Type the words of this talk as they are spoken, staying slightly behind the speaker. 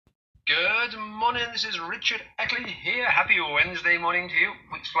Good morning, this is Richard Eckley here. Happy Wednesday morning to you.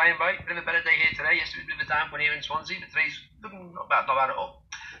 Week's flying by. Bit of a better day here today. Yesterday was a bit of a damp one here in Swansea, but today's looking not bad at all.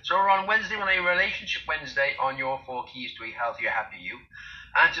 So we're on Wednesday, on a Relationship Wednesday on Your 4 Keys to a Healthier, Happier You.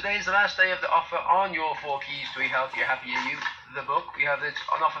 And today is the last day of the offer on Your 4 Keys to a Healthier, Happier You, the book. We have it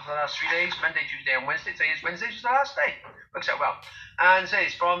on offer for the last 3 days, Monday, Tuesday and Wednesday. Today is Wednesday, which is the last day. Works out well. And so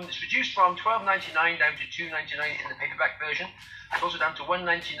it's reduced from $12.99 down to $2.99 in the paperback version. It's also down to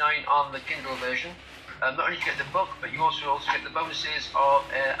 $1.99 on the Kindle version. Not only do you get the book, but you also get the bonuses of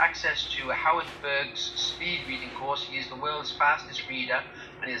access to Howard Berg's speed reading course. He is the world's fastest reader,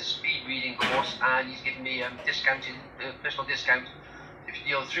 and he has a speed reading course, and he's given me a personal discount. If you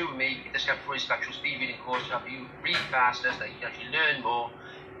deal through me, you get a discount for his actual speed reading course to help you read faster, so that you can actually learn more,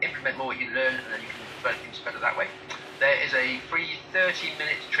 implement more what you learn, and then you can develop things better that way. There is a free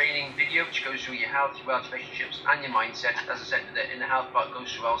 30-minute training video which goes through your health, your wealth, relationships, and your mindset. As I said, in the health part,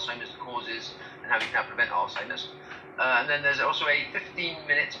 goes through Alzheimer's, the causes, and how you can help prevent Alzheimer's. And then there's also a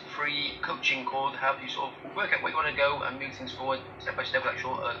 15-minute free coaching call to help you sort of work out where you want to go and move things forward step by step with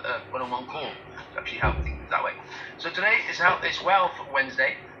actual one-on-one call to actually help things that way. So today is Wealth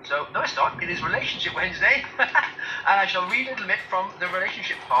Wednesday. So no, it's not. It is Relationship Wednesday, and I shall read a little bit from the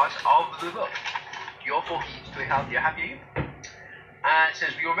relationship part of the book. Your 4 Keys to a Healthier, Happier You. And it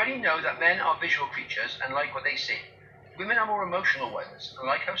says, we already know that men are visual creatures and like what they see. Women are more emotional ones and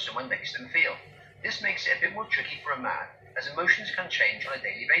like how someone makes them feel. This makes it a bit more tricky for a man, as emotions can change on a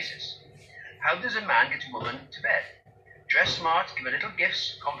daily basis. How does a man get a woman to bed? Dress smart, give her little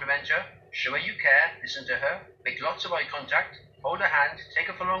gifts, compliment her, show her you care, listen to her, make lots of eye contact, hold her hand, take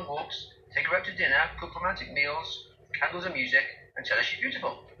her for long walks, take her out to dinner, cook romantic meals, candles and music, and tell her she's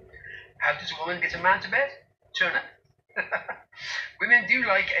beautiful. How does a woman get a man to bed? Turner. Women do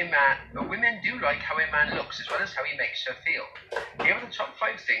like how a man looks as well as how he makes her feel. Here are the top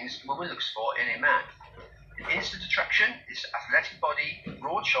 5 things a woman looks for in a man. An instant attraction is athletic body,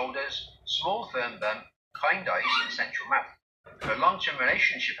 broad shoulders, small firm bum, kind eyes, and sensual mouth. For a long-term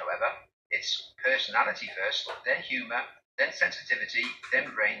relationship, however, it's personality first, then humour, then sensitivity, then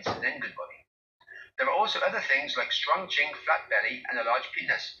brains, then good body. There are also other things like strong chin, flat belly, and a large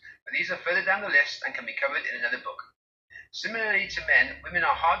penis, but these are further down the list and can be covered in another book. Similarly to men, women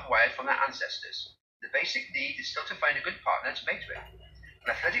are hardwired from their ancestors. The basic need is still to find a good partner to mate with.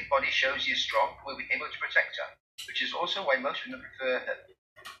 An athletic body shows he is strong and will be able to protect her, which is also why most women prefer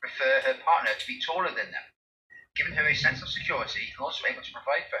her partner to be taller than them, giving her a sense of security and also able to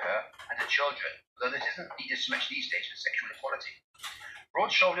provide for her and her children, although this isn't needed so much these days with sexual equality. Broad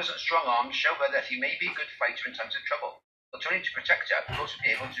shoulders and strong arms show her that he may be a good fighter in times of trouble, not only to protect her, but also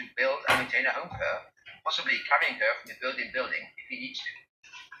be able to build and maintain a home for her, possibly carrying her from building if he needs to.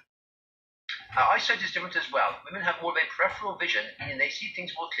 Eyesight is different as well. Women have more of a peripheral vision, meaning they see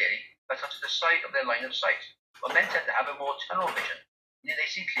things more clearly, but to the side of their line of sight, while men tend to have a more tunnel vision, meaning they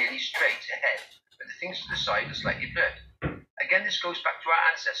see clearly straight ahead, but the things to the side are slightly blurred. Again, this goes back to our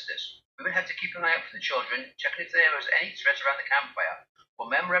ancestors. Women had to keep an eye out for the children, checking if there was any threat around the campfire,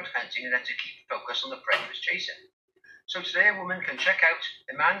 while men were out hunting and had to keep focus on the prey he was chasing. So today a woman can check out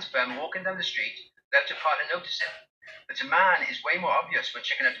a man's bum walking down the street without a partner noticing. But a man is way more obvious when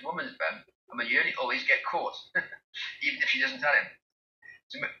checking out a woman's bum, and will nearly always get caught, even if she doesn't tell him.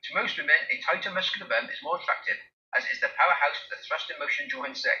 To most women, a tighter muscular bum is more attractive, as it is the powerhouse for the thrust in motion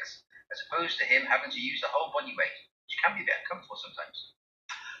during sex, as opposed to him having to use the whole body weight, which can be a bit uncomfortable sometimes.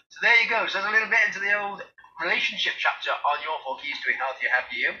 So there you go. So there's a little bit into the old relationship chapter on Your 4 Keys to a Healthier,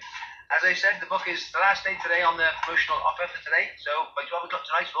 Happier You. As I said, the book is the last day today on the promotional offer for today. So by 12 o'clock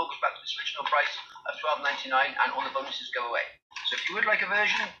tonight, it all goes back to its original price of $12.99 and all the bonuses go away. So if you would like a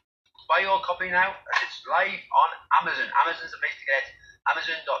version, buy your copy now, as it's live on Amazon. Amazon's the place to get it.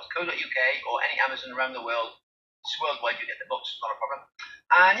 Amazon.co.uk or any Amazon around the world. It's worldwide, you get the books, not a problem.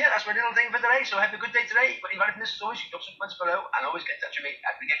 And yeah, that's my little thing for today. So have a good day today. But if you've from this, as always, you can drop some comments below and always get in touch with me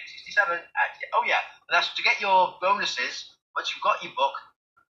at Rick67. And that's to get your bonuses. Once you've got your book,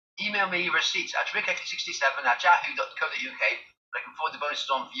 email me your receipts at rick67@yahoo.co.uk. I can forward the bonuses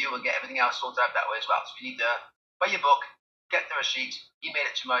on for you and get everything else sorted out that way as well. So if you need to buy your book, get the receipt, email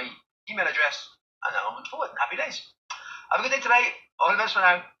it to my email address, and then on forward. Happy days. Have a good day today. All the best for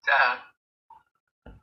now. Ta-ha.